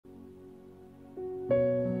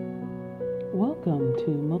Welcome to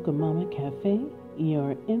Mocha Momma Café,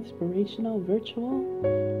 your inspirational virtual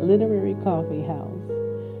literary coffee house,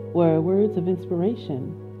 where words of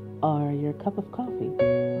inspiration are your cup of coffee.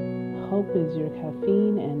 Hope is your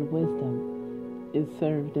caffeine and wisdom is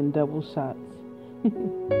served in double shots.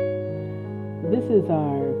 This is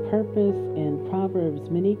our Purpose in Proverbs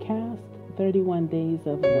minicast, 31 Days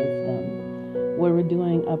of Wisdom, where we're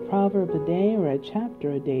doing a proverb a day or a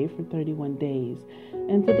chapter a day for 31 days.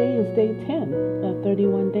 And today is day 10 of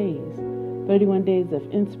 31 days. 31 days of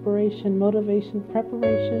inspiration, motivation,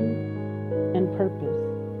 preparation, and purpose,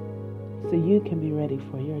 so you can be ready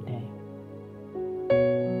for your day.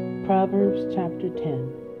 Proverbs Chapter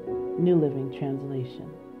 10, New Living Translation.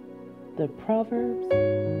 The Proverbs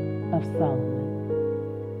of Solomon.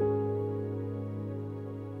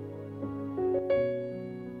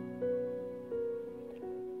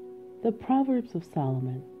 The Proverbs of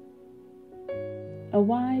Solomon. A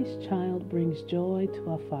wise child brings joy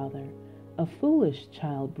to a father. A foolish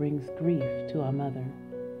child brings grief to a mother.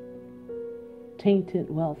 Tainted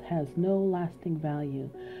wealth has no lasting value,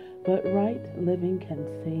 but right living can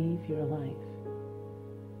save your life.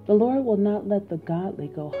 The Lord will not let the godly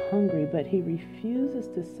go hungry, but he refuses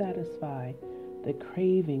to satisfy the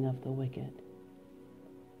craving of the wicked.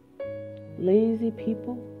 Lazy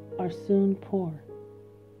people are soon poor.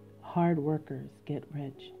 Hard workers get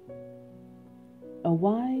rich. A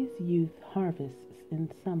wise youth harvests in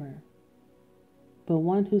summer, but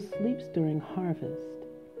one who sleeps during harvest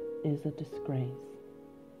is a disgrace.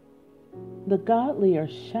 The godly are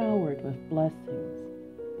showered with blessings.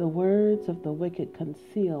 The words of the wicked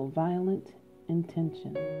conceal violent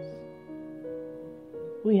intentions.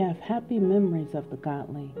 We have happy memories of the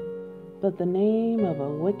godly, but the name of a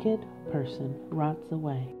wicked person rots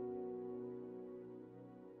away.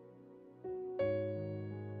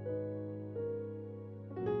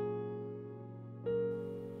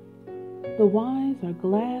 The wise are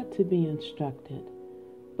glad to be instructed,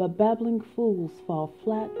 but babbling fools fall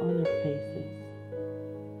flat on their faces.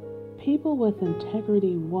 People with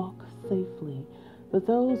integrity walk safely, but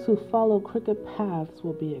those who follow crooked paths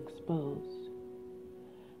will be exposed.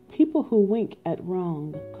 People who wink at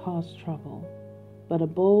wrong cause trouble, but a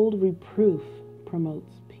bold reproof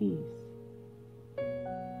promotes peace.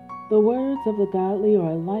 The words of the godly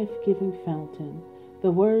are a life-giving fountain. The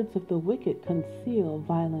words of the wicked conceal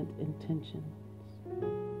violent intentions.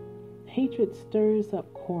 Hatred stirs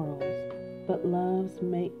up quarrels, but love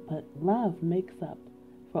makes up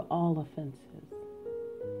for all offenses.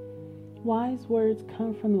 Wise words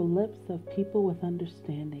come from the lips of people with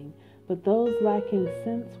understanding, but those lacking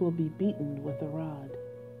sense will be beaten with a rod.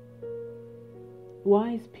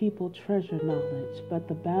 Wise people treasure knowledge, but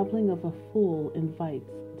the babbling of a fool invites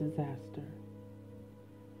disaster.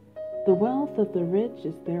 The wealth of the rich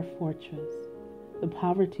is their fortress. The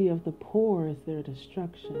poverty of the poor is their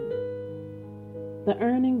destruction. The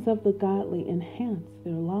earnings of the godly enhance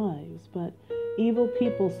their lives, but evil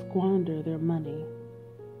people squander their money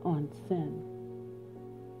on sin.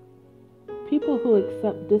 People who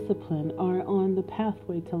accept discipline are on the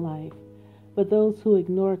pathway to life, but those who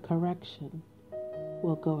ignore correction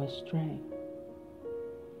will go astray.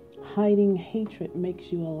 Hiding hatred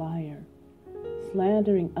makes you a liar.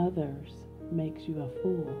 Slandering others makes you a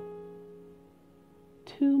fool.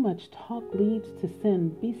 Too much talk leads to sin.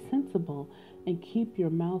 Be sensible and keep your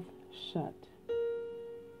mouth shut.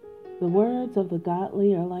 The words of the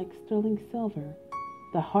godly are like sterling silver.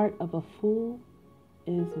 The heart of a fool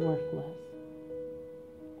is worthless.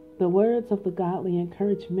 The words of the godly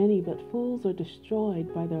encourage many, but fools are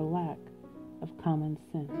destroyed by their lack of common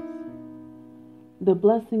sense. The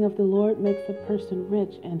blessing of the Lord makes a person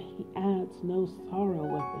rich, and he adds no sorrow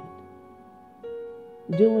with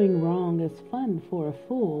it. Doing wrong is fun for a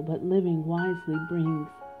fool, but living wisely brings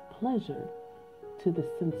pleasure to the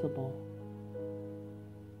sensible.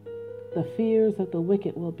 The fears of the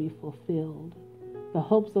wicked will be fulfilled. The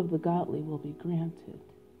hopes of the godly will be granted.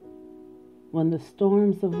 When the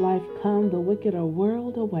storms of life come, the wicked are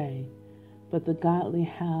whirled away, but the godly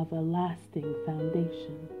have a lasting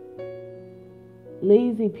foundation.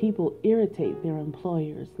 Lazy people irritate their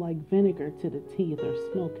employers like vinegar to the teeth or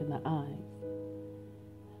smoke in the eyes.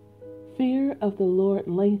 Fear of the Lord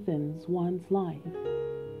lengthens one's life,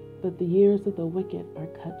 but the years of the wicked are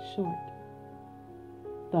cut short.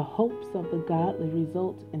 The hopes of the godly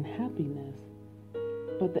result in happiness,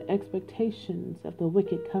 but the expectations of the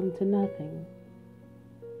wicked come to nothing.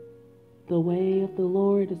 The way of the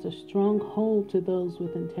Lord is a stronghold to those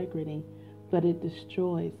with integrity, but it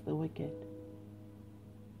destroys the wicked.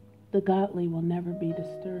 The godly will never be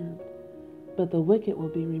disturbed, but the wicked will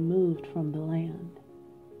be removed from the land.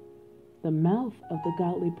 The mouth of the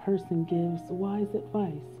godly person gives wise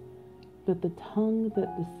advice, but the tongue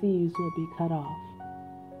that deceives will be cut off.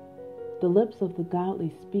 The lips of the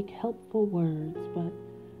godly speak helpful words, but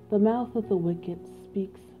the mouth of the wicked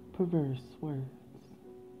speaks perverse words.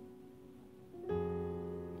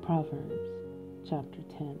 Proverbs Chapter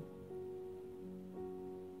 10.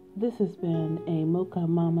 This has been a Mocha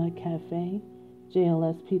Momma Café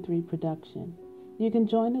JLSP3 production. You can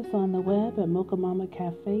join us on the web at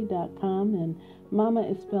MochaMommaCafe.com, and Mama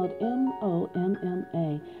is spelled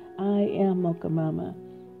Momma. I am Mocha Momma,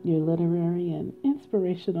 your literary and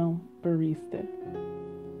inspirational barista.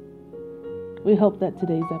 We hope that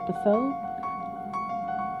today's episode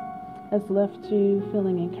has left you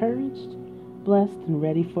feeling encouraged, blessed, and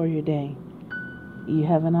ready for your day. You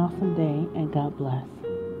have an awesome day, and God bless.